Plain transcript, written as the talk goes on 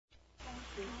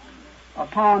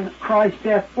upon Christ's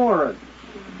death for us.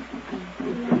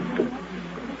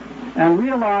 And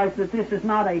realize that this is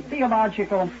not a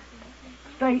theological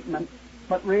statement,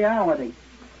 but reality.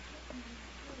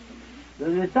 That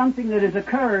it is something that has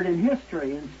occurred in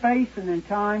history, in space, and in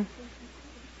time.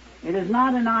 It is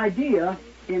not an idea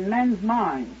in men's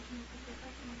minds.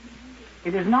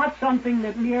 It is not something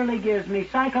that merely gives me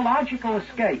psychological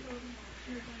escape.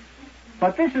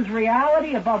 But this is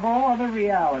reality above all other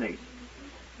realities.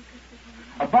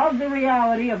 Above the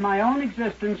reality of my own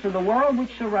existence or the world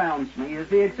which surrounds me is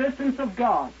the existence of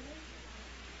God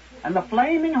and the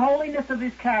flaming holiness of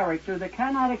His character that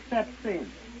cannot accept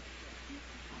sin.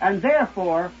 And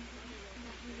therefore,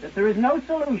 that there is no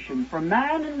solution for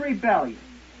man in rebellion,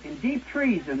 in deep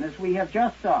treason, as we have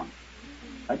just sung,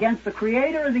 against the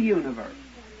Creator of the universe,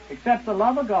 except the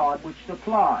love of God which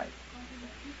supplies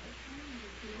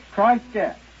Christ's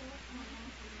death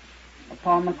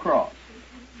upon the cross.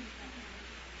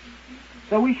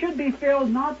 So we should be filled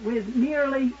not with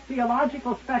merely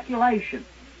theological speculation,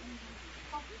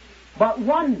 but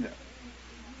wonder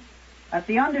at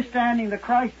the understanding that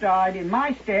Christ died in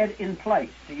my stead in place,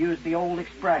 to use the old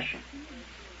expression.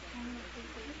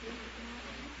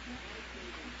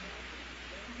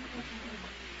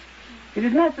 It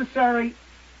is necessary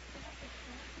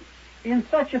in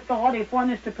such a thought, if one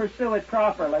is to pursue it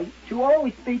properly, to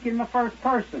always speak in the first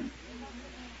person.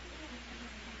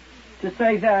 To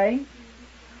say they,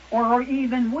 or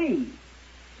even we,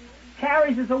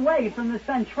 carries us away from the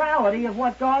centrality of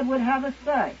what God would have us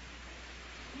say.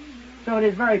 So it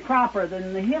is very proper that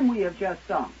in the hymn we have just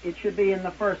sung, it should be in the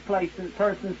first place in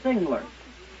person singular.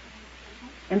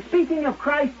 And speaking of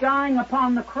Christ dying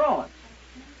upon the cross,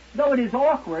 though it is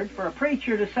awkward for a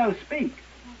preacher to so speak,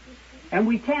 and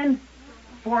we tend,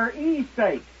 for ease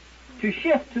sake, to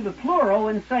shift to the plural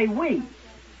and say we,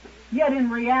 yet in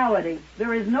reality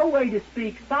there is no way to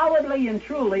speak solidly and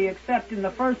truly except in the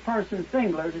first person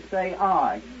singular, to say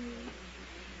I.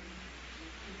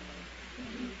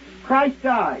 Christ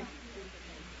died.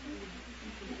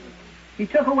 He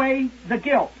took away the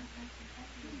guilt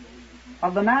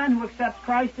of the man who accepts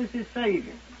Christ as his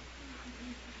Savior.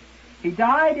 He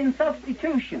died in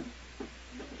substitution.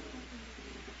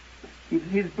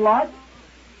 His blood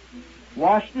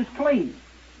washed us clean.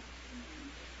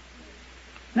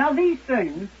 Now these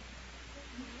things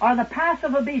are the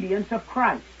passive obedience of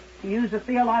Christ, to use a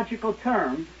theological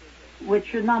term which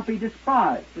should not be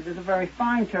despised. It is a very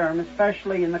fine term,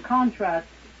 especially in the contrast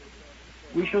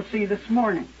we shall see this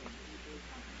morning.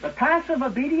 The passive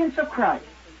obedience of Christ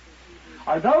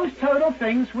are those total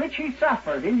things which He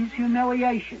suffered in His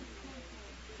humiliation.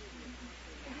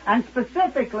 And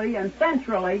specifically and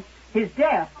centrally, His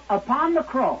death upon the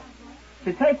cross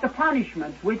to take the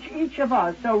punishment which each of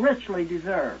us so richly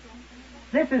deserves.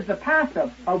 This is the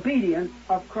passive obedience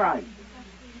of Christ.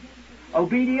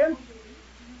 Obedience,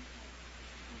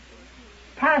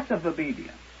 passive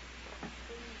obedience.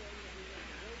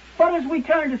 But as we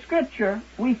turn to Scripture,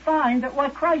 we find that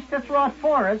what Christ hath wrought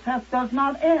for us does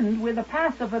not end with the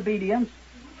passive obedience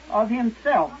of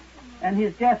Himself and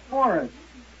His death for us.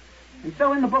 And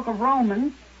so in the book of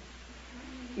Romans,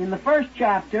 in the first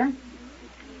chapter,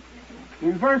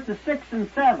 in verses 6 and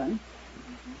 7,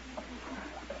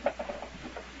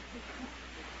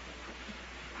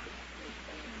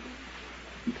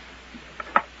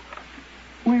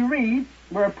 we read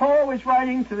where Paul was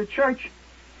writing to the church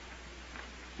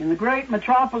in the great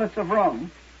metropolis of Rome,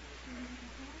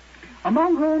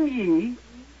 among whom ye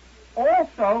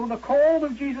also the called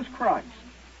of Jesus Christ,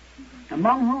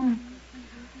 among whom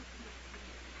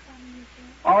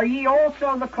are ye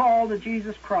also the called of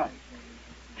Jesus Christ,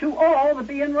 to all that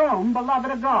be in Rome,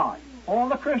 beloved of God, all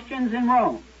the Christians in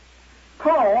Rome,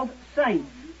 called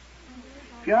saints.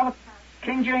 If you have a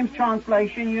King James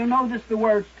translation, you notice the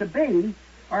words to be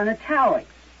are in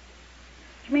italics,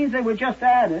 which means they were just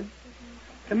added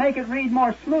to make it read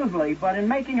more smoothly, but in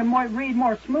making it read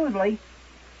more smoothly,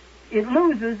 it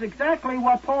loses exactly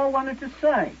what Paul wanted to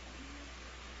say.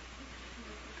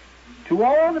 To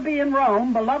all that be in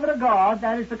Rome, beloved of God,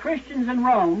 that is the Christians in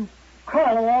Rome,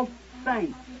 called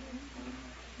saints.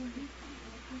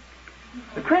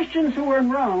 The Christians who were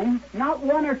in Rome, not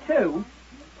one or two,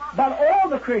 but all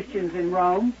the Christians in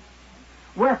Rome,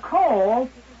 were called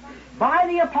by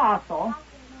the apostle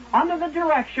under the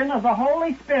direction of the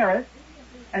Holy Spirit,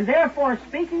 and therefore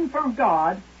speaking from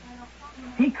God,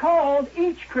 he called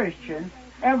each Christian,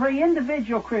 every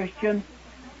individual Christian,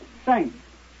 saint.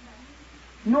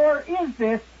 Nor is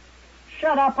this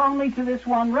shut up only to this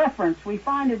one reference. We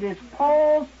find it is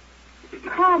Paul's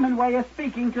common way of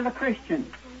speaking to the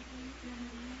Christians.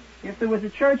 If there was a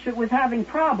church that was having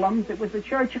problems, it was the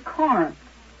church of Corinth.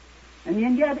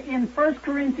 And yet in 1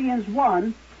 Corinthians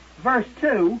 1, verse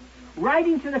 2,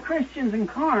 writing to the Christians in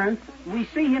Corinth, we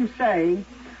see him saying,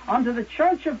 "Unto the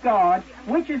church of God,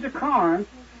 which is at Corinth,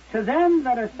 to them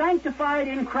that are sanctified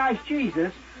in Christ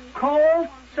Jesus, called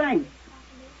saints."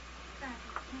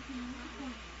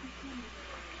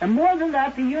 And more than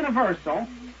that, the universal,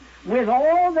 with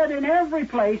all that in every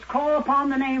place call upon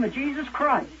the name of Jesus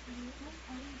Christ.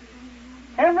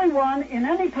 Everyone in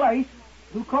any place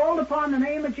who called upon the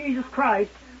name of Jesus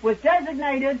Christ was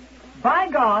designated by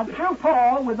God through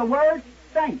Paul with the word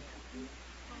saint.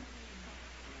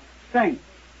 Saint.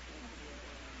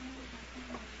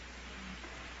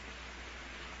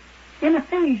 In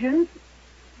Ephesians,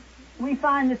 we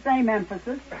find the same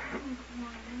emphasis.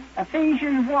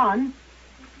 Ephesians 1,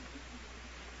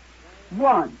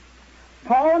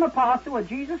 Paul, an apostle of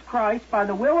Jesus Christ, by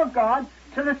the will of God,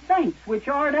 to the saints which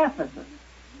are at Ephesus,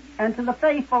 and to the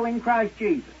faithful in Christ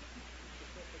Jesus.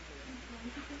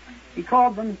 He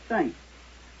called them saints.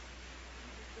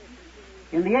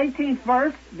 In the 18th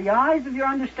verse, "The eyes of your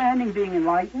understanding being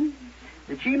enlightened,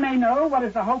 that ye may know what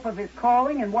is the hope of his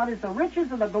calling, and what is the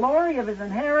riches of the glory of his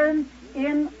inheritance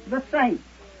in the saints."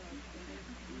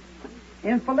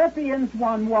 In Philippians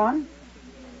 1:1,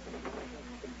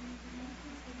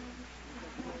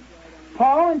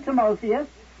 Paul and Timotheus,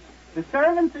 the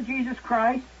servants of Jesus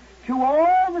Christ, to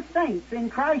all the saints in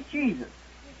Christ Jesus.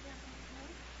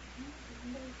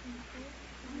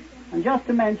 And just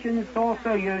to mention, it's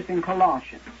also used in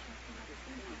Colossians.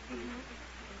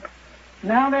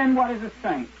 Now then, what is a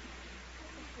saint?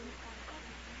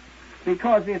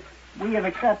 Because if we have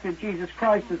accepted Jesus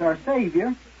Christ as our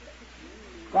Savior,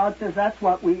 God says that's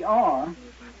what we are,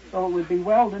 so it would be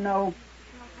well to know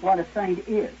what a saint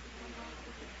is,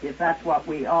 if that's what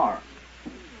we are.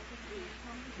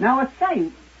 Now, a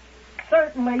saint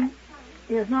certainly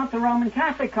is not the Roman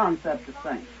Catholic concept of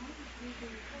saint.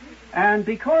 And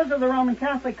because of the Roman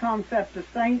Catholic concept of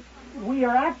saint, we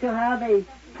are apt to have a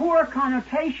poor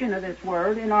connotation of this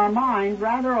word in our mind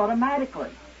rather automatically.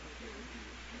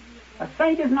 A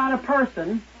saint is not a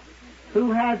person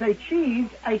who has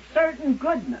achieved a certain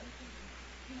goodness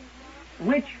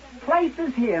which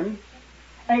places him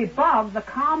above the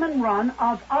common run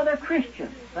of other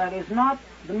Christians. That is not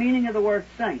the meaning of the word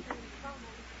saint.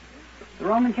 The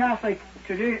Roman Catholic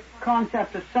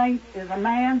concept of saint is a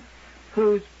man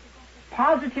whose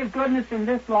positive goodness in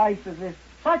this life is of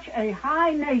such a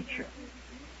high nature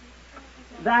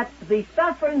that the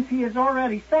sufferings he has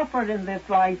already suffered in this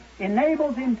life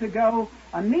enables him to go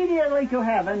immediately to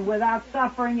heaven without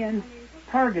suffering in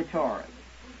purgatory.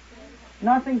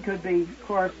 Nothing could be, of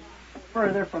course,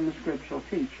 further from the scriptural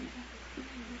teaching.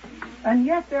 And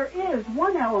yet there is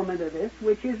one element of this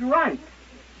which is right,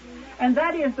 and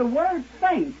that is the word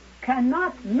saint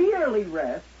cannot merely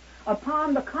rest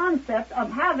upon the concept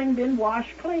of having been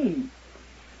washed clean.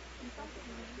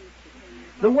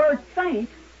 The word saint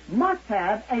must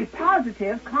have a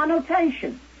positive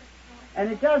connotation,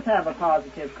 and it does have a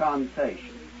positive connotation.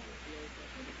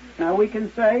 Now we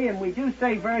can say, and we do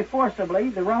say very forcibly,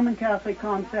 the Roman Catholic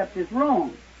concept is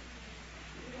wrong.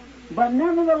 But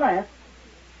nevertheless,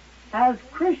 as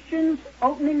Christians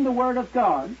opening the Word of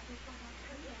God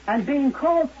and being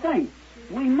called saints,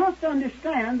 we must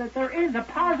understand that there is a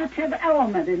positive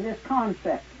element in this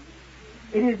concept.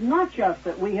 It is not just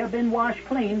that we have been washed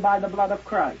clean by the blood of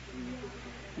Christ.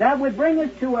 That would bring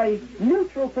us to a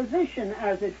neutral position,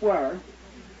 as it were,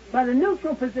 but a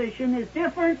neutral position is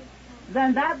different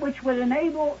than that which would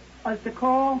enable us to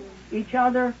call each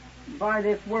other by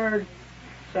this word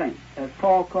saint, as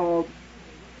Paul called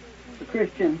the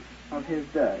Christians of his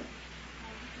day.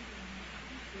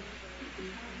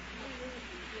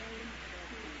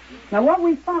 Now what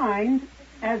we find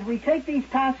as we take these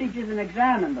passages and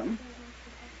examine them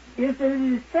is that it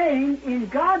is saying in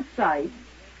God's sight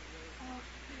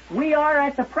we are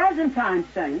at the present time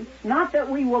saints, not that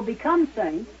we will become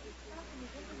saints,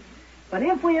 but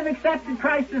if we have accepted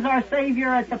Christ as our Savior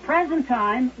at the present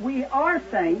time, we are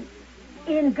saints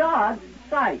in God's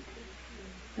sight.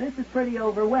 This is pretty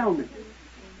overwhelming.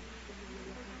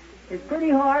 It's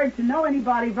pretty hard to know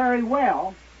anybody very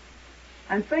well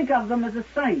and think of them as a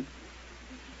saint.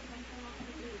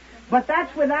 But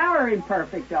that's with our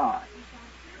imperfect eyes.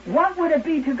 What would it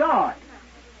be to God?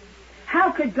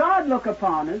 How could God look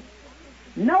upon us,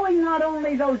 knowing not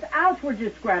only those outward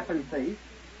discrepancies,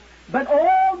 but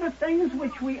all the things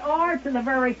which we are to the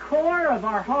very core of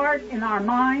our heart, in our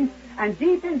mind, and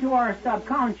deep into our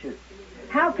subconscious?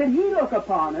 How could He look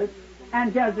upon us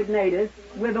and designate us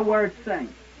with the word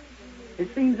saint?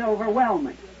 It seems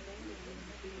overwhelming.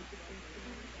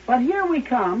 But here we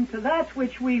come to that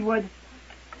which we would,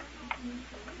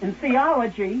 in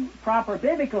theology, proper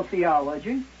biblical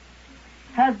theology,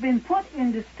 has been put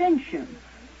in distinction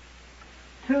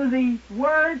to the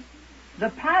word, the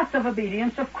passive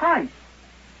obedience of Christ.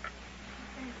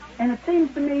 And it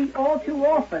seems to me all too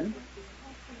often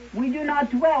we do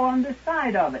not dwell on this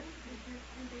side of it.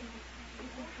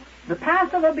 The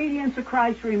passive obedience of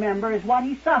Christ, remember, is what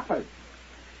he suffered,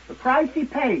 the price he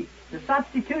paid, the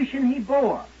substitution he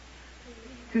bore,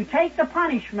 to take the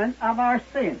punishment of our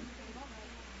sins.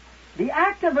 The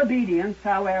act of obedience,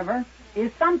 however,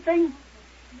 is something,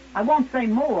 I won't say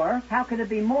more, how could it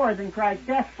be more than Christ's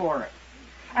death for us?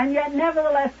 And yet,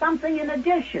 nevertheless, something in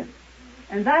addition.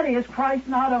 And that is, Christ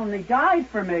not only died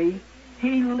for me,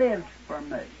 he lived for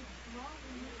me.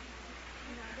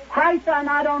 Christ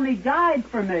not only died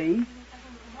for me,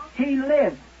 he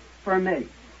lived for me.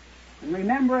 And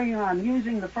remembering, I'm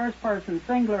using the first person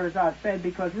singular, as I've said,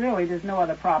 because really there's no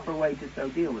other proper way to so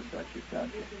deal with such a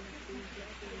subject.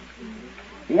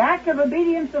 The act of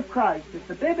obedience of Christ is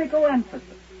the biblical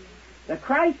emphasis that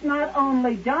Christ not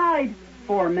only died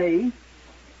for me,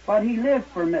 but he lived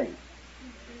for me.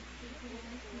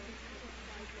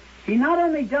 He not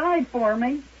only died for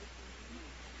me,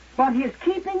 but his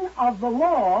keeping of the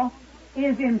law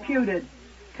is imputed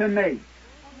to me.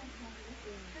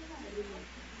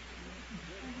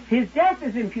 His death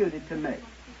is imputed to me.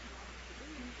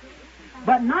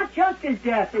 But not just his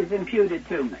death is imputed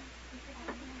to me.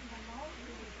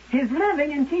 His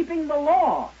living and keeping the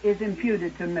law is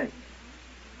imputed to me.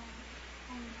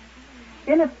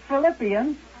 In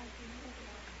Philippians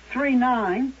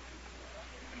 3:9,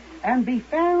 and be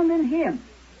found in him,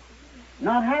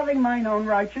 not having mine own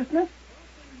righteousness,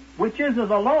 which is of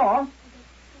the law,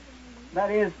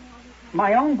 that is,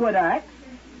 my own good acts,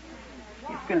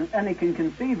 and he can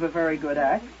conceive a very good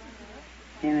act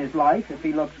in his life if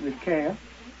he looks with care,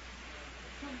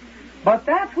 but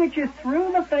that which is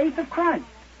through the faith of Christ,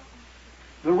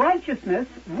 the righteousness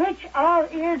which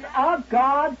is of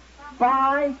God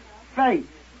by faith.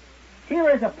 Here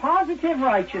is a positive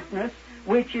righteousness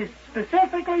which is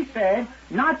specifically said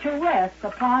not to rest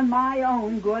upon my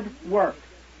own good works.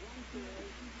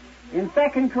 In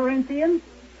 2 Corinthians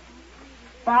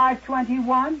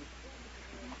 5:21,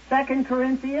 2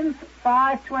 Corinthians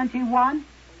 5:21,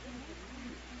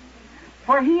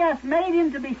 for he hath made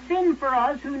him to be sin for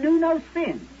us who knew no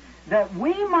sin, that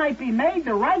we might be made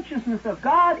the righteousness of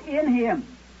God in him.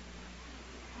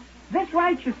 This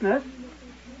righteousness,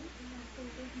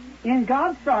 in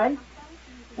God's sight,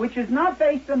 which is not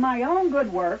based on my own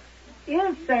good works,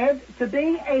 is said to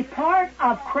be a part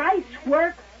of Christ's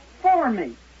work for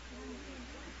me,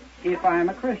 if I am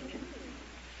a Christian.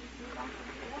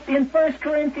 In 1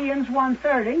 Corinthians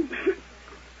 1:30,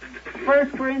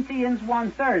 1 Corinthians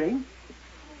 1:30,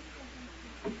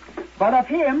 but of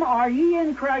him are ye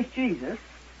in Christ Jesus,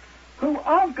 who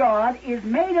of God is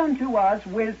made unto us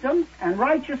wisdom and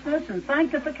righteousness and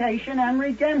sanctification and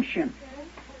redemption.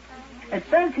 It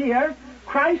says here,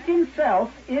 Christ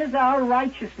himself is our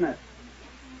righteousness.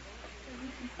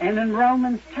 And in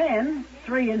Romans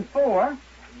 10:3 and 4,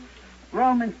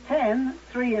 Romans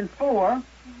 10:3 and 4,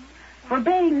 for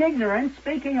being ignorant,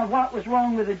 speaking of what was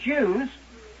wrong with the Jews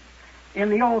in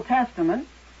the Old Testament,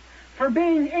 for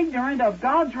being ignorant of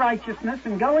God's righteousness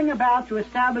and going about to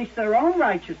establish their own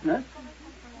righteousness,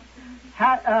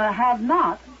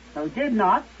 did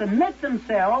not submit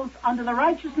themselves unto the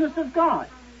righteousness of God.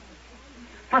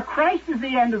 For Christ is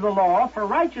the end of the law for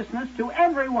righteousness to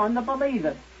everyone that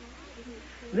believeth.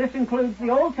 This includes the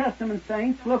Old Testament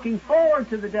saints looking forward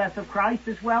to the death of Christ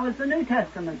as well as the New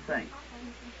Testament saints.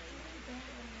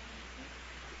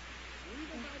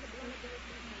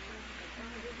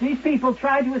 These people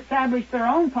tried to establish their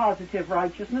own positive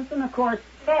righteousness and, of course,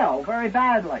 fell very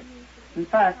badly. In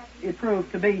fact, it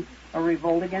proved to be a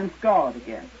revolt against God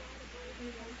again.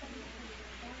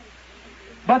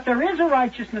 But there is a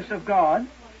righteousness of God,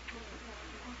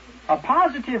 a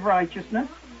positive righteousness,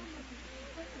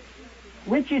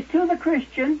 which is to the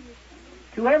Christian,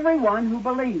 to everyone who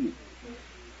believes.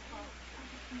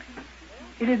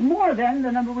 It is more then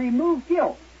than a removed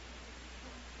guilt.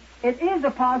 It is a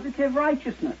positive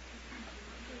righteousness.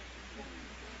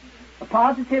 A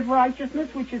positive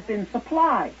righteousness which has been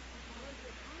supplied.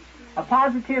 A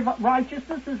positive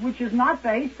righteousness which is not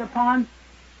based upon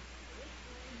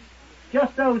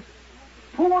just those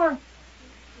poor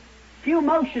few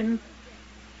motions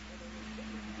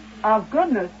of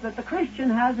goodness that the Christian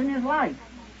has in his life.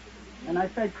 And I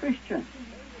said Christian.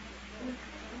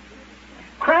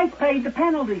 Christ paid the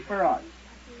penalty for us.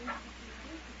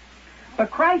 But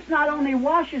Christ not only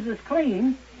washes us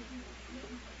clean,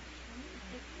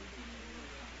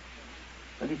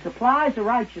 But he supplies a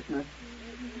righteousness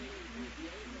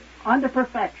unto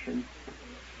perfection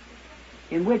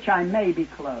in which I may be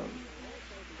clothed.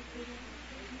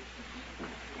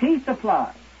 He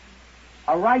supplies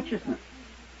a righteousness,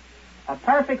 a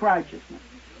perfect righteousness,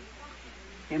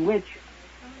 in which,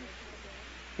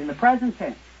 in the present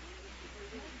tense,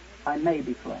 I may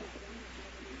be clothed.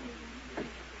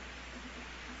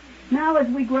 Now as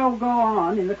we go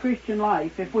on in the Christian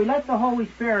life, if we let the Holy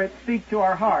Spirit speak to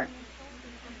our hearts,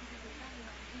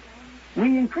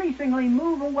 we increasingly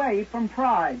move away from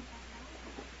pride.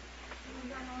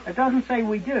 It doesn't say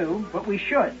we do, but we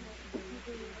should.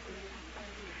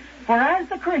 For as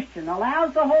the Christian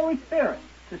allows the Holy Spirit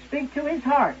to speak to his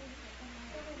heart,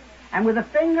 and with a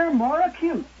finger more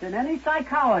acute than any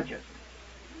psychologist,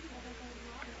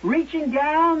 reaching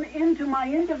down into my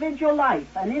individual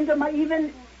life and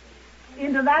even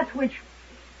into that which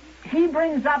he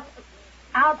brings up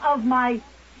out of my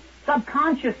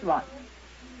subconscious life,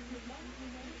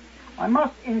 I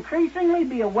must increasingly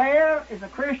be aware as a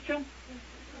Christian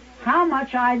how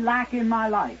much I lack in my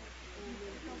life.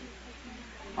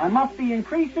 I must be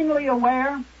increasingly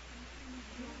aware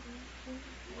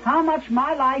how much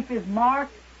my life is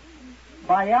marked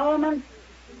by elements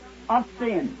of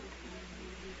sin.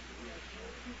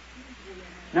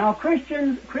 Now,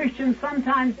 Christians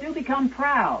sometimes do become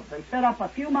proud. They set up a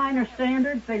few minor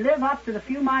standards. They live up to the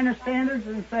few minor standards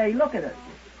and say, look at us.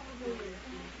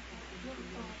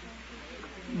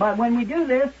 But when we do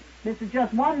this, this is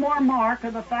just one more mark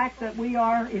of the fact that we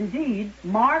are indeed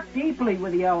marked deeply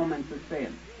with the elements of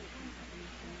sin.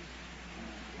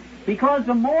 Because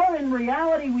the more in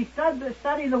reality we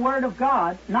study the Word of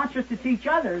God, not just to teach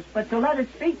others, but to let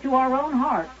it speak to our own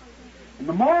hearts, and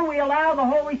the more we allow the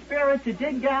Holy Spirit to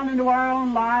dig down into our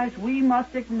own lives, we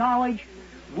must acknowledge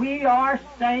we are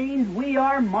stained, we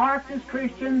are marked as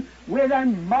Christians with a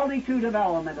multitude of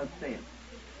elements of sin.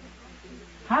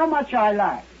 How much I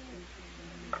lack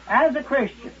as a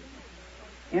Christian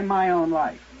in my own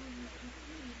life.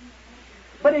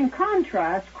 But in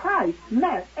contrast, Christ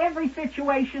met every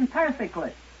situation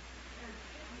perfectly.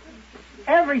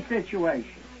 Every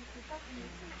situation.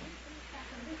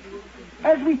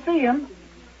 As we see him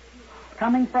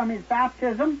coming from his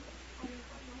baptism,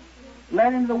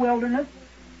 led into the wilderness,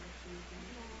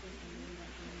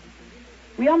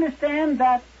 we understand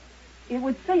that it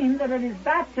would seem that at his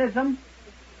baptism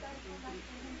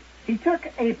he took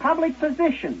a public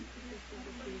position.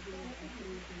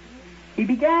 He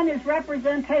began his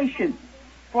representation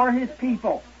for his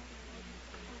people.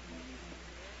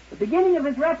 The beginning of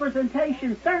his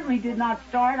representation certainly did not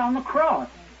start on the cross.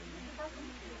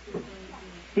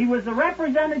 He was the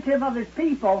representative of his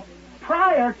people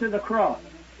prior to the cross.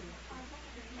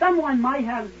 Someone might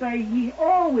have said he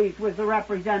always was the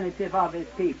representative of his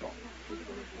people.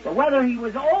 But whether he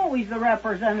was always the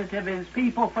representative of his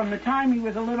people from the time he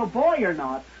was a little boy or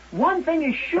not, one thing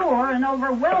is sure and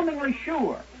overwhelmingly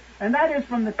sure, and that is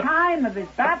from the time of his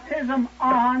baptism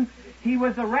on, he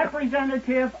was the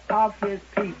representative of his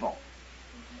people.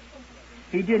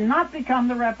 He did not become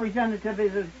the representative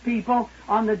of his people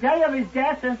on the day of his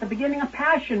death at the beginning of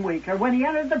Passion Week or when he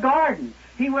entered the garden.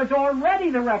 He was already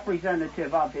the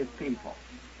representative of his people.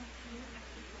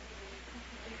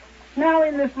 Now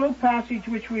in this Luke passage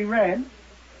which we read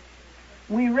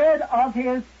of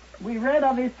his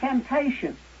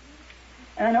temptation.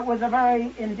 And it was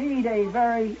indeed a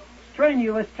very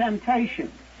strenuous temptation.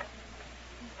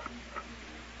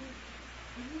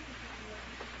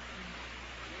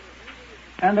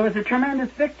 And there was a tremendous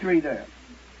victory there.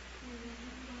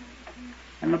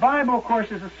 And the Bible, of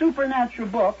course, is a supernatural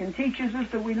book and teaches us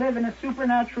that we live in a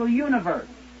supernatural universe.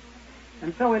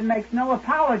 And so it makes no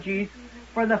apologies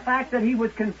for the fact that he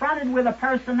was confronted with a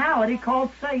personality called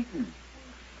Satan.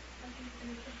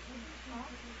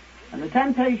 And the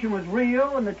temptation was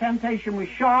real, and the temptation was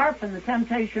sharp, and the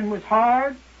temptation was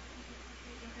hard.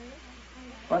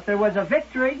 But there was a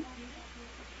victory,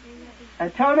 a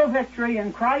total victory,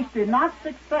 and Christ did not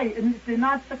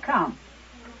succumb.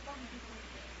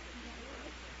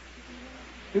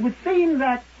 It would seem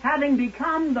that having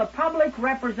become the public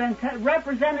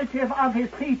representative of his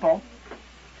people,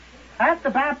 at the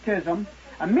baptism,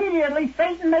 immediately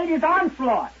Satan made his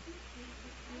onslaught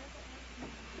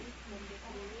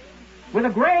with a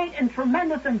great and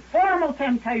tremendous and formal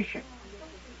temptation.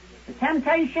 The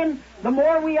temptation, the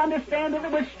more we understand it,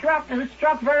 was struck the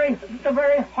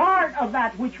very heart of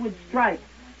that which would strike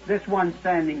this one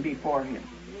standing before him.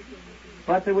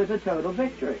 But there was a total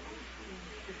victory.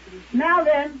 Now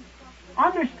then,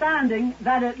 understanding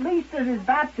that at least at his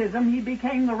baptism he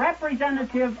became the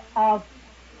representative of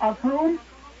whom?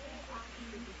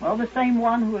 Well, the same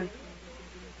one who is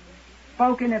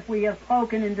spoken, if we have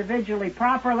spoken individually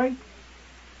properly,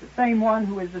 the same one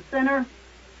who is the sinner,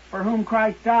 for whom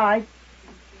Christ died.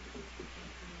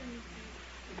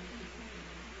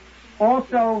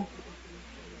 Also,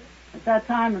 at that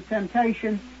time of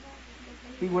temptation,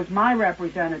 he was my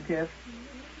representative.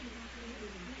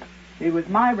 He was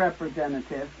my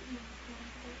representative.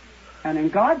 And in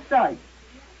God's sight,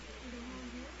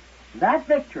 that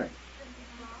victory,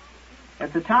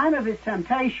 at the time of his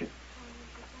temptation,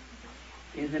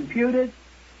 is imputed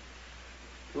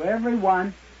to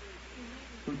everyone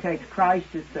who takes Christ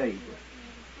as Savior.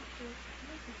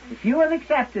 If you have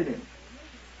accepted him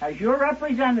as your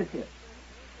representative,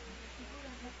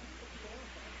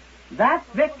 that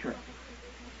victory,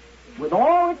 with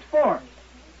all its force,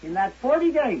 in that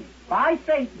 40 days, by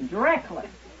Satan directly,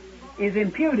 is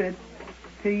imputed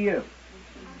to you.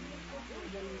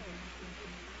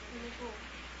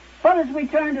 But as we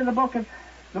turn to the book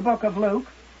of Luke,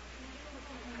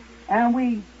 and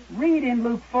we read in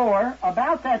Luke 4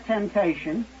 about that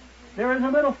temptation, there is a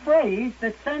little phrase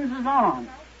that sends us on.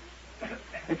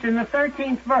 It's in the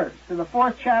 13th verse of the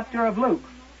 4th chapter of Luke.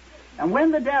 And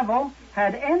when the devil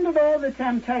had ended all the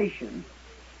temptation,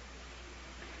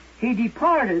 he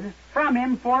departed from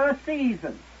him for a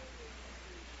season.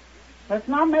 Let's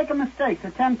not make a mistake.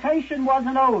 The temptation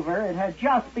wasn't over. It had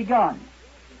just begun.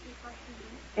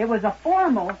 It was a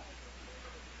formal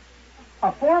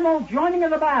joining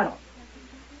of the battle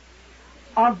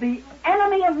of the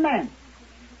enemy of men,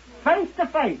 face to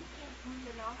face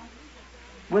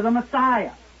with the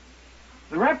Messiah,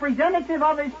 the representative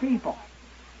of his people.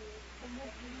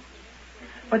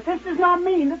 But this does not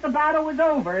mean that the battle was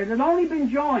over. It had only been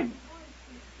joined.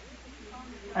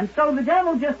 And so the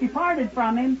devil just departed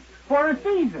from him for a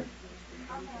season.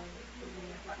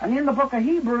 And in the book of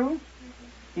Hebrews,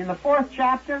 in the 4th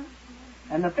chapter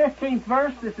and the 15th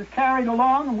verse, this is carried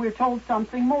along, and we're told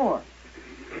something more.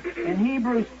 In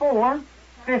Hebrews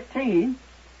 4:15,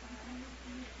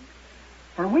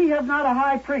 for we have not a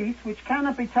high priest which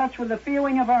cannot be touched with the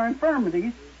feeling of our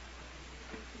infirmities,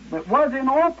 but was in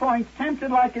all points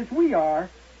tempted like as we are,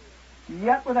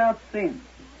 yet without sin.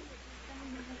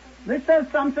 This says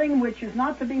something which is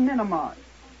not to be minimized.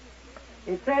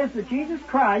 It says that Jesus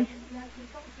Christ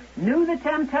knew the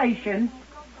temptation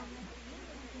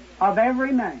of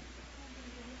every man.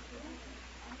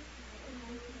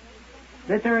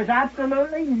 That there is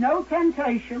absolutely no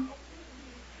temptation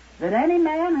that any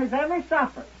man has ever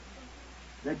suffered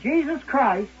that Jesus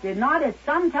Christ did not at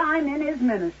some time in his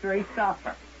ministry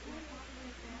suffer.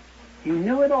 He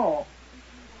knew it all.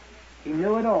 He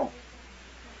knew it all.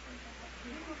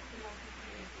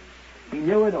 He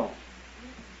knew it all.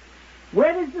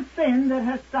 Where is the sin that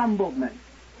has stumbled me?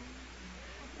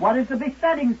 What is the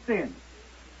besetting sin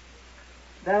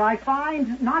that I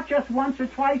find not just once or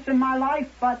twice in my life,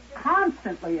 but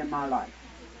constantly in my life?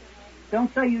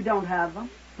 Don't say you don't have them.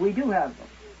 We do have them.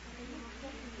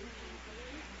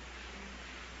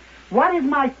 What is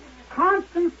my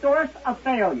constant source of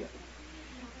failure?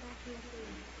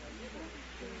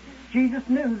 Jesus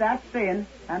knew that sin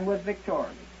and was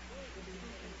victorious.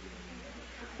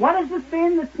 What is the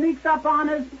sin that sneaks up on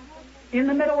us in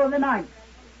the middle of the night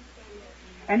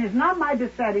and is not my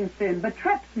besetting sin, but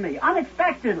trips me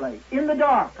unexpectedly in the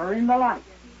dark or in the light?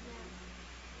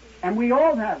 And we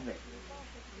all have this.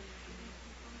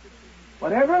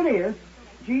 Whatever it is,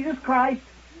 Jesus Christ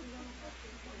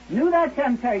knew that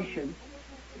temptation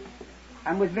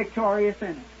and was victorious in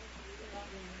it.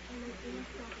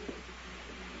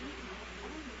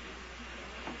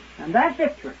 And that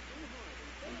victory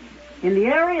in the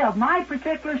area of my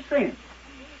particular sin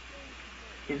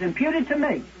is imputed to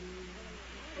me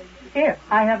if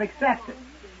I have accepted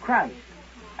Christ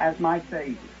as my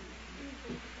Savior.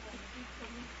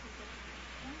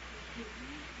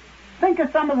 Think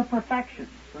of some of the perfections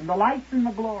and the lights and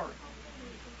the glory.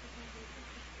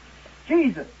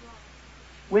 Jesus,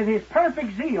 with his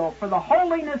perfect zeal for the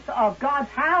holiness of God's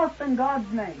house and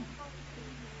God's name.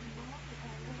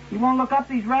 You won't look up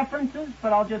these references,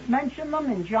 but I'll just mention them.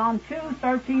 In John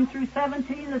 2:13 through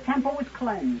 17, the temple was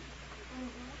cleansed.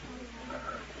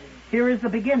 Here is the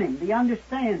beginning, the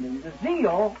understanding, the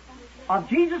zeal of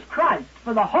Jesus Christ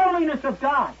for the holiness of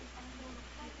God.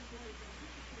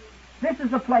 This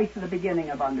is the place of the beginning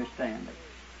of understanding.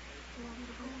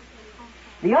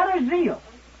 The utter zeal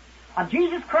of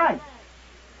Jesus Christ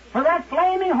for that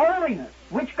flaming holiness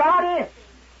which God is.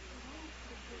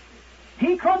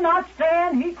 He could not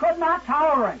stand, he could not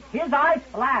tolerate. His eyes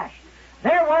flashed.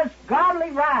 There was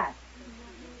godly wrath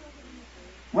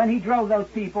when he drove those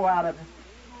people out of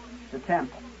the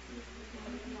temple.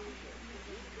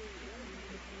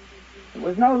 There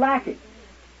was no lacking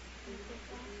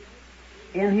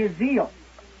in his zeal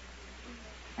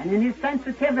and in his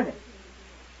sensitivity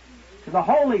to the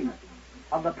holiness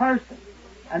of the person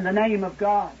and the name of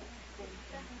God.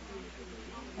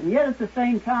 And yet at the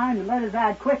same time, and let us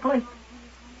add quickly,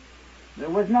 there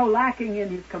was no lacking in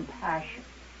his compassion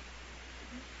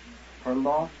for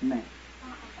lost men.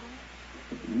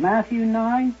 Matthew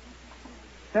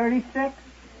 9:36.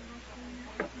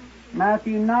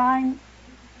 Matthew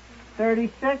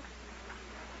 9:36.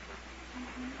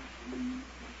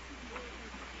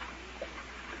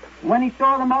 When he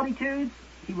saw the multitudes,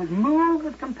 he was moved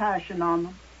with compassion on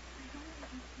them,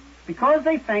 because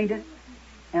they fainted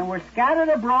and were scattered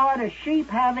abroad as sheep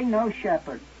having no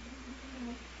shepherd.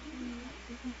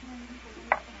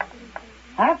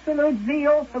 Absolute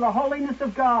zeal for the holiness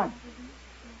of God.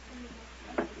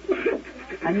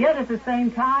 And yet at the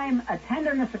same time, a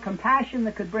tenderness, a compassion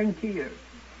that could bring tears.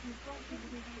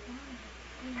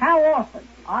 How often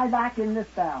I lack in this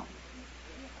balance.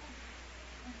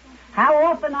 How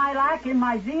often I lack in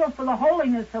my zeal for the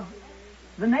holiness of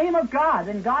the name of God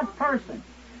and God's person.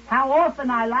 How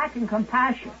often I lack in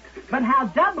compassion. But how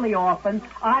doubly often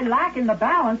I lack in the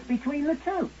balance between the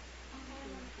two.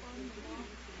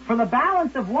 For the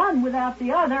balance of one without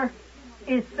the other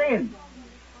is sin.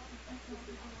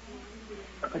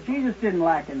 But Jesus didn't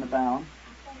lack in the balance.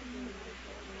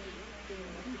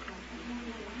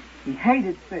 He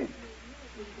hated sin.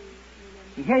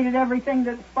 He hated everything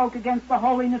that spoke against the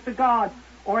holiness of God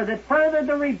or that furthered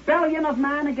the rebellion of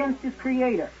man against his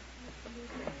Creator.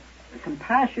 The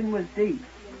compassion was deep.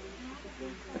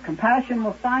 The compassion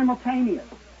was simultaneous.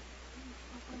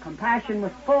 The compassion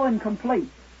was full and complete.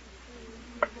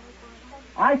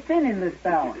 I sin in this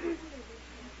balance.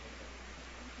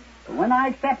 But when I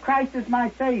accept Christ as my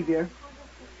Savior,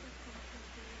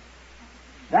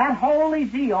 that holy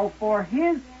zeal for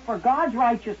God's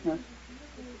righteousness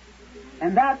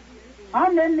and that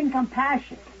unending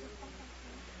compassion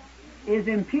is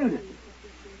imputed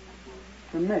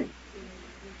to me.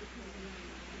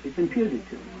 It's imputed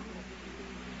to me.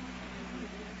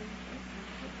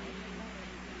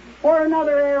 Or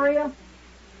another area,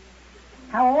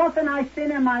 how often I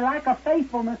sin in my lack of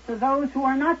faithfulness to those who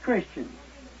are not Christians.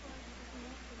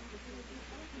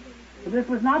 But this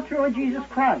was not true of Jesus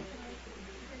Christ.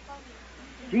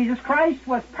 Jesus Christ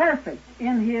was perfect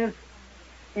in his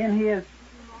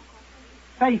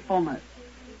faithfulness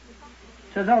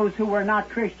to those who were not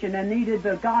Christian and needed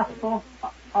the gospel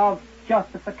of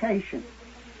justification.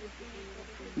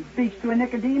 He speaks to a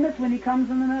Nicodemus when he comes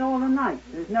in the middle of the night.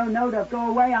 There's no note of, go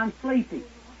away, I'm sleepy.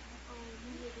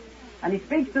 And he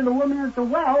speaks to the woman at the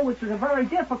well, which is a very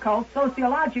difficult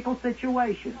sociological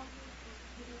situation.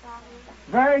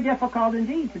 Very difficult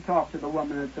indeed to talk to the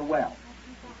woman at the well.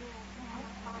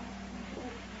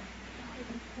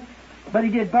 But he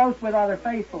did both with utter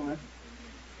faithfulness.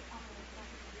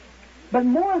 But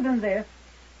more than this,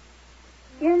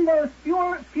 in those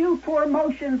few poor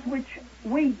motions which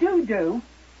we do,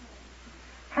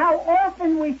 how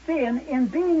often we sin in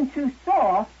being too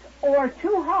soft or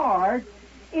too hard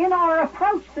in our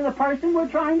approach to the person we're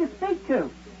trying to speak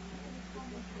to.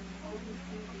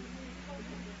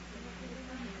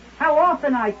 How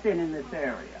often I sin in this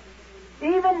area.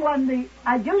 Even when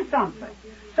I do something.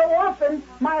 So often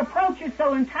my approach is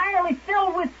so entirely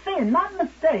filled with sin, not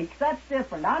mistakes. That's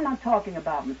different. I'm not talking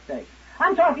about mistakes.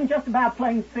 I'm talking just about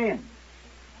plain sin.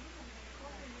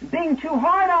 Being too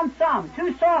hard on some,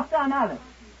 too soft on others.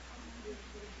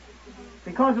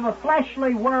 Because of a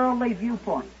fleshly, worldly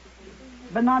viewpoint.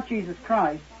 But not Jesus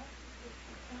Christ.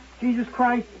 Jesus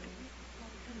Christ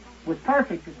was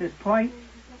perfect at this point.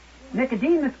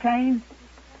 Nicodemus came,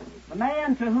 the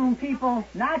man to whom people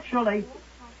naturally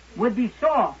would be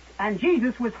soft, and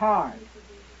Jesus was hard.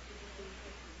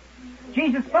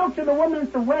 Jesus spoke to the woman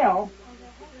at the well,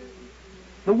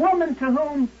 the woman to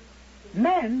whom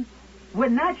men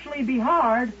would naturally be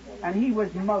hard, and he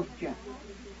was most gentle.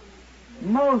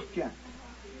 Most gentle.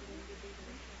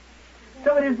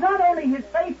 So it is not only his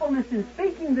faithfulness in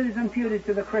speaking that is imputed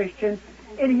to the Christian,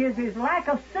 it is his lack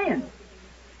of sin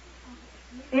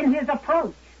in his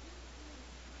approach.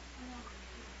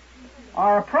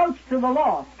 Our approach to the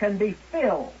lost can be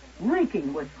filled,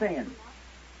 reeking with sin.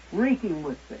 Reeking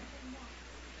with sin.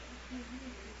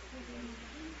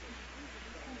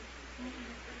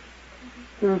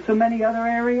 There are so many other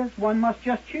areas, one must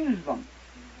just choose them.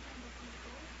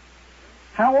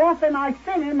 How often I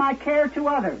sin in my care to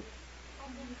others,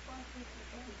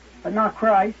 but not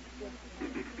Christ.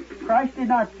 Christ did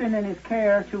not sin in his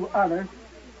care to others.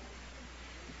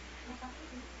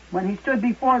 When he stood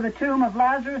before the tomb of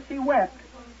Lazarus, he wept.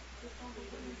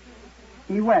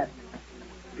 He wept.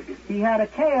 He had a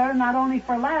care not only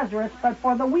for Lazarus, but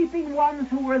for the weeping ones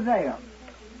who were there.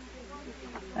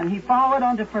 And he followed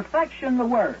unto perfection the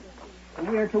word. And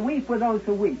we are to weep with those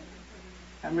who weep,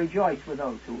 and rejoice with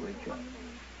those who rejoice.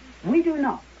 We do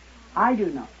not, I do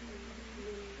not,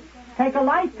 take a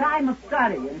lifetime of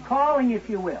study and calling, if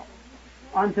you will,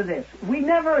 unto this. We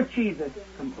never achieve this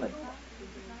completely.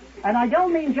 And I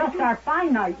don't mean just our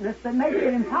finiteness that makes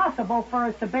it impossible for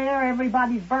us to bear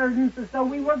everybody's burdens as though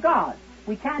we were God.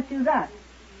 We can't do that.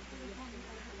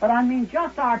 But I mean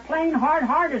just our plain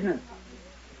hard-heartedness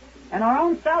and our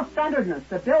own self-centeredness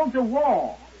that builds a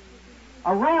wall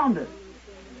around us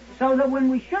so that when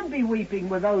we should be weeping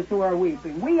with those who are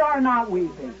weeping, we are not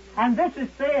weeping. And this is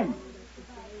sin.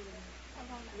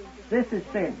 This is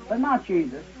sin, but not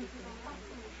Jesus.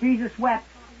 Jesus wept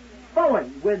fully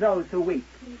with those who weep.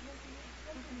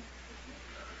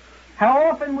 How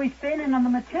often we sin in the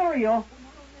material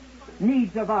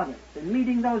needs of others and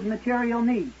meeting those material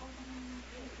needs.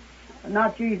 But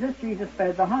not Jesus. Jesus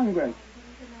fed the hungry.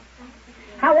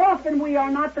 How often we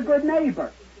are not the good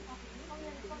neighbor.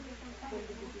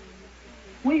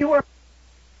 We who are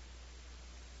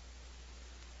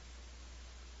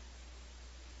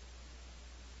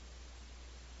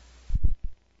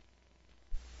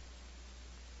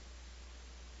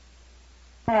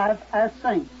have as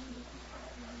saints.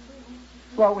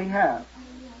 That's what we have.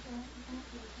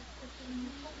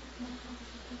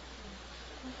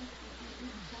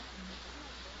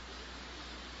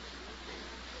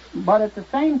 But at the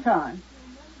same time,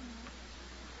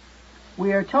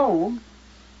 we are told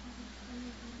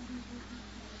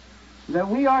that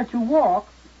we are to walk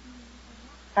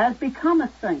as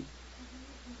becometh saints.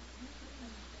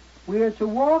 We are to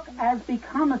walk as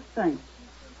becometh saints.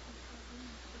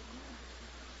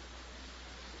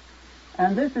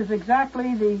 And this is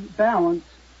exactly the balance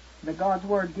that God's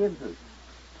Word gives us.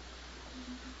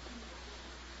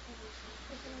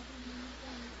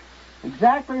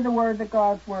 Exactly the word that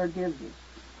God's Word gives us.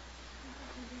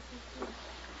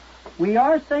 We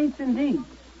are saints indeed,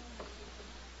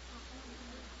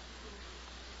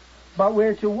 but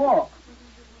we're to walk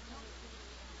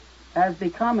as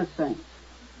becometh saints.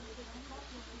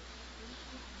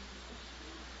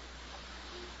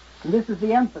 And this is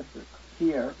the emphasis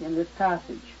here in this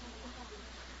passage.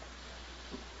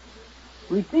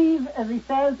 Receive, as he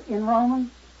says in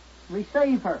Romans,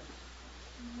 receive her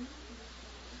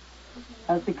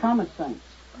as becometh saints.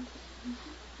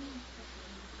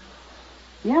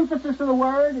 The emphasis of the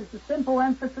word is the simple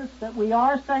emphasis that we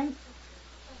are saints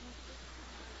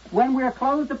when we are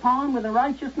clothed upon with the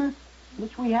righteousness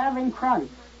which we have in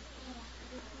Christ.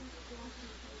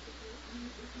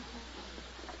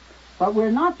 But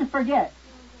we're not to forget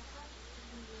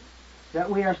that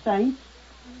we are saints,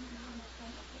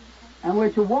 and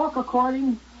we're to walk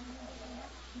according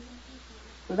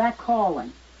to that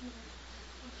calling.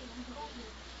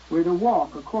 We're to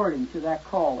walk according to that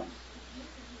calling.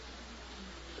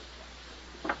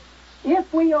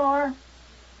 If we are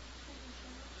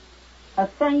a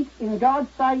saint in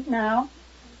God's sight now,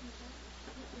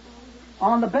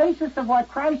 on the basis of what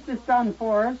Christ has done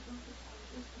for us,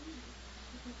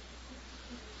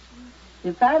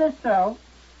 if that is so,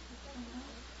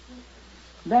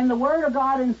 then the Word of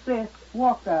God insists,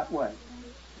 walk that way.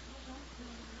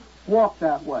 Walk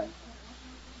that way.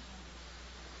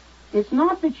 It's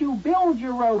not that you build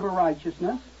your robe of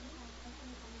righteousness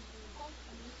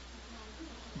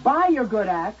by your good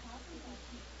acts,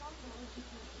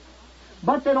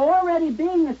 but that already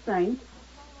being a saint,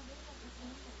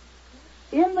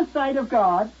 in the sight of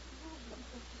God,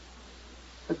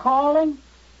 the calling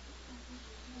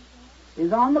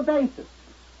is on the basis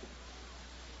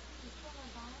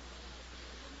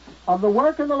of the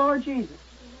work of the Lord Jesus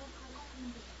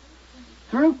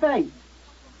through faith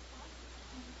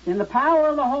in the power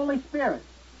of the Holy Spirit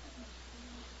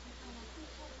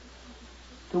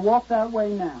to walk that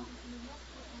way now.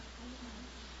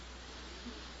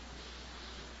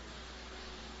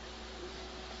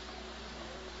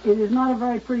 It is not a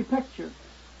very pretty picture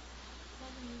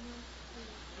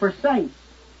for saints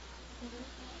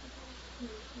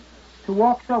to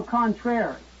walk so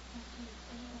contrary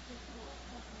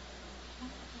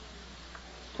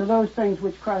to those things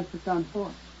which Christ has done for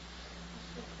us.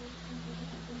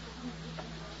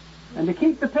 And to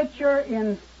keep the picture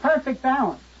in perfect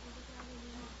balance,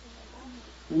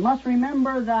 we must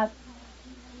remember that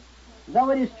though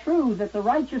it is true that the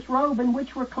righteous robe in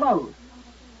which we're clothed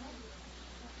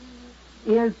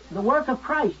is the work of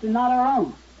Christ and not our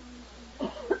own,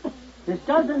 this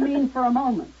doesn't mean for a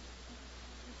moment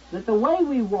that the way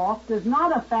we walk does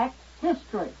not affect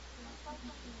history.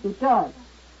 It does.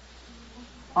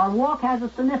 Our walk has a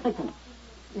significance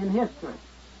in history.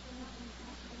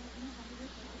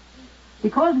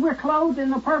 Because we're clothed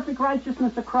in the perfect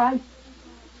righteousness of Christ,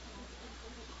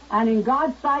 and in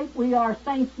God's sight we are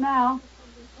saints now,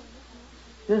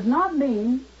 does not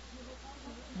mean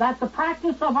that the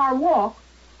practice of our walk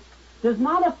does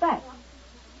not affect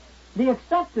the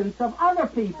acceptance of other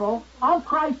people of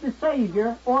Christ as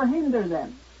Savior or hinder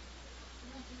them.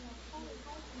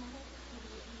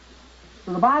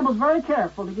 So the Bible's very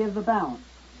careful to give the balance.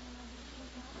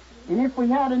 And if we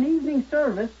had an evening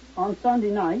service on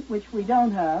Sunday night, which we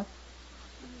don't have,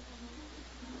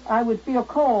 I would feel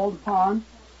called upon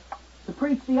to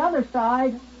preach the other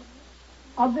side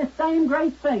of this same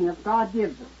great thing that God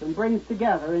gives us and brings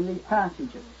together in these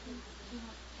passages.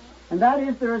 And that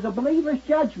is, there is a believer's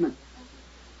judgment.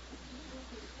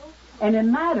 And it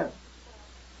matters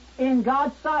in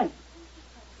God's sight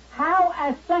how,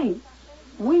 as saints,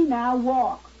 we now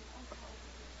walk.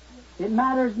 It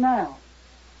matters now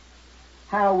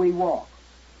how we walk.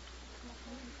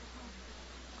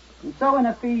 And so in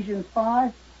Ephesians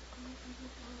 5,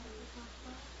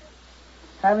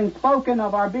 having spoken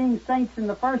of our being saints in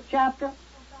the first chapter,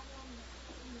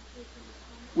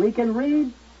 we can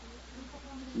read,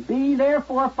 "Be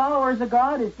therefore followers of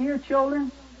God as dear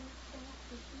children,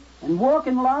 and walk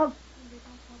in love,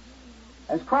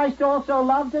 as Christ also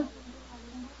loved us,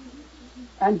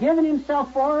 and given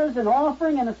himself for us an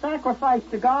offering and a sacrifice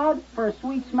to God for a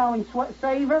sweet-smelling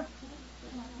savor.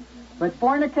 But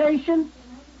fornication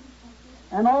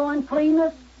and all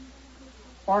uncleanness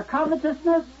or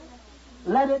covetousness,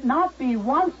 let it not be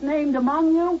once named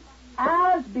among you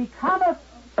as becometh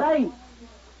saints."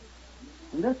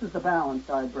 And this is the balance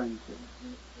I bring to you.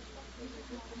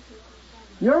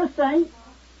 You're a saint.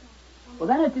 Well,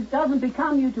 then it doesn't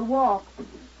become you to walk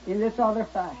in this other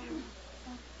fashion.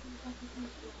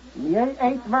 And the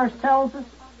 8th verse tells us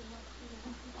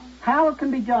how it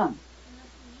can be done.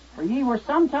 "For ye were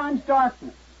sometimes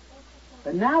darkness,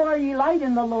 but now are ye light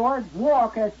in the Lord.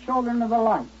 Walk as children of the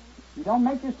light." You don't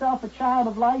make yourself a child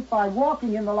of light by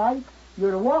walking in the light.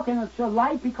 You're to walk in the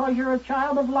light because you're a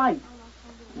child of light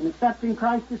and accepting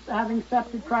Christ as, having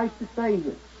accepted Christ as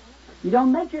Savior. You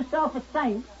don't make yourself a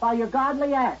saint by your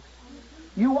godly acts.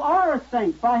 You are a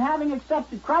saint by having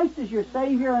accepted Christ as your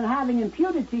Savior and having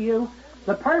imputed to you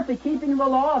the perfect keeping of the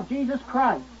law of Jesus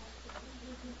Christ.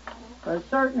 But it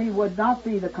certainly would not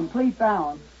be the complete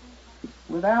balance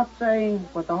without saying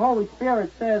what the Holy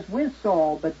Spirit says with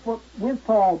Paul, but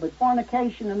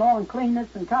fornication and all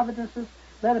uncleanness and covetousness,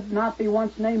 let it not be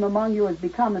once named among you as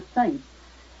become a saint.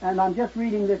 And I'm just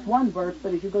reading this one verse,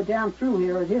 but as you go down through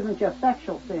here, it isn't just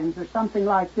sexual sins or something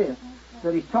like this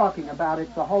that he's talking about.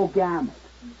 It's the whole gamut.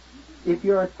 If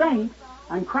you're a saint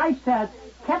and Christ has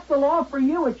kept the law for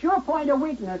you at your point of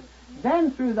weakness, then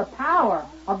through the power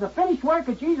of the finished work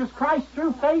of Jesus Christ,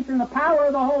 through faith in the power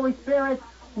of the Holy Spirit,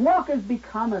 walk as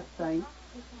become a saint.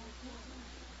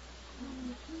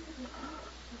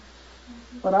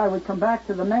 But I would come back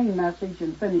to the main message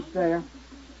and finish there.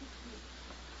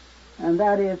 And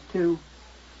that is to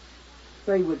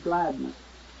say with gladness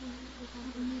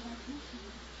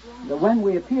that when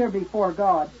we appear before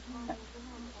God,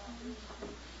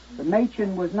 the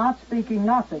Machen was not speaking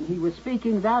nothing. He was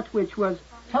speaking that which was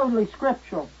totally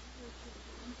scriptural.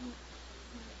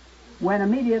 When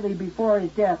immediately before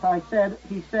his death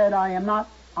he said, I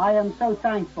am so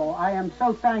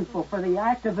thankful for the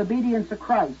act of obedience of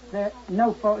Christ. There,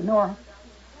 no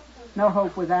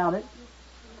hope without it.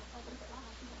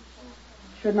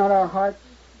 Should not our hearts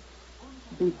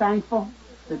be thankful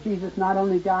that Jesus not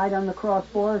only died on the cross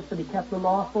for us, but he kept the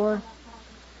law for us?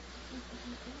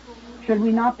 Should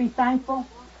we not be thankful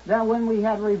that when we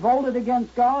had revolted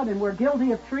against God and were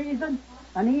guilty of treason,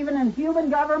 and even in human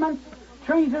government,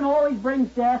 treason always brings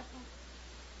death,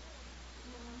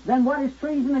 then what is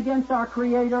treason against our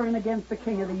Creator and against the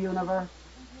King of the universe?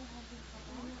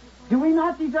 Do we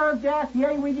not deserve death?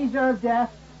 Yea, we deserve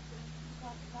death.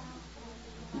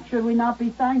 Should we not be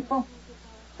thankful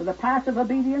for the passive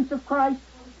obedience of Christ,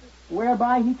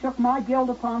 whereby he took my guilt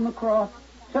upon the cross,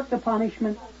 took the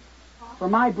punishment for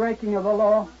my breaking of the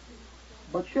law?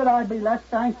 But should I be less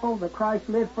thankful that Christ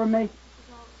lived for me,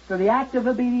 for the act of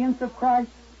obedience of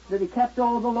Christ, that he kept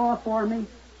all the law for me,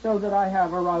 so that I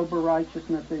have a robe of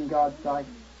righteousness in God's sight?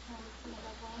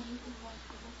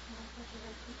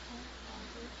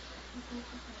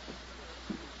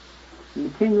 And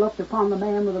the king looked upon the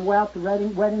man without the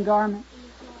wedding garment.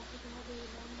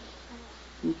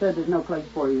 He said, there's no place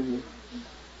for you here.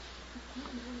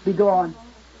 Be gone.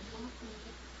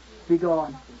 Be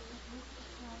gone.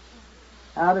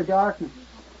 Out of darkness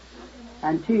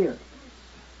and tears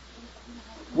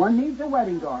One needs a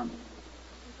wedding garment.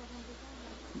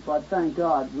 But thank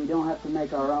God we don't have to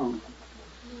make our own.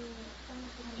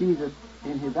 Jesus,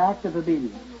 in his act of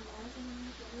obedience,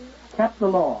 kept the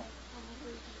law.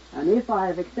 And if I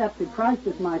have accepted Christ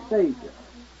as my Savior,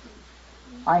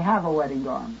 I have a wedding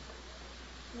garment.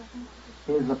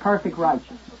 It is the perfect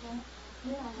righteousness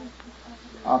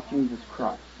of Jesus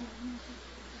Christ.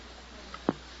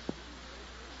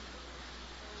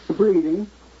 Breathing,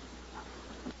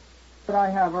 that I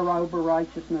have a robe of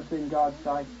righteousness in God's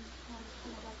sight.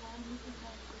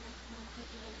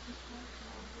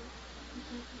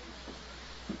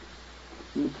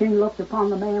 And the king looked upon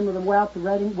the man with the wealth of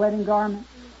wedding garment.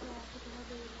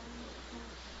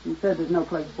 He said, there's no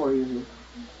place for you here.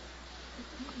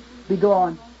 Be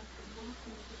gone.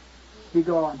 Be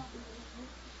gone.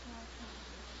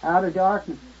 Out of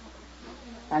darkness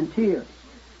and tears.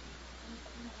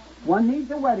 One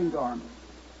needs a wedding garment.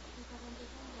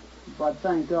 But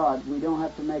thank God we don't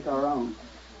have to make our own.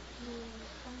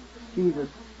 Jesus,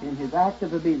 in his act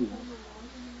of obedience,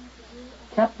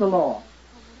 kept the law.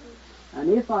 And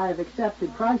if I have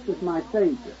accepted Christ as my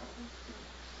Savior,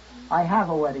 I have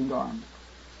a wedding garment.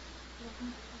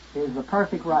 It is the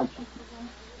perfect righteousness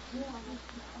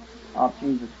of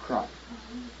Jesus Christ.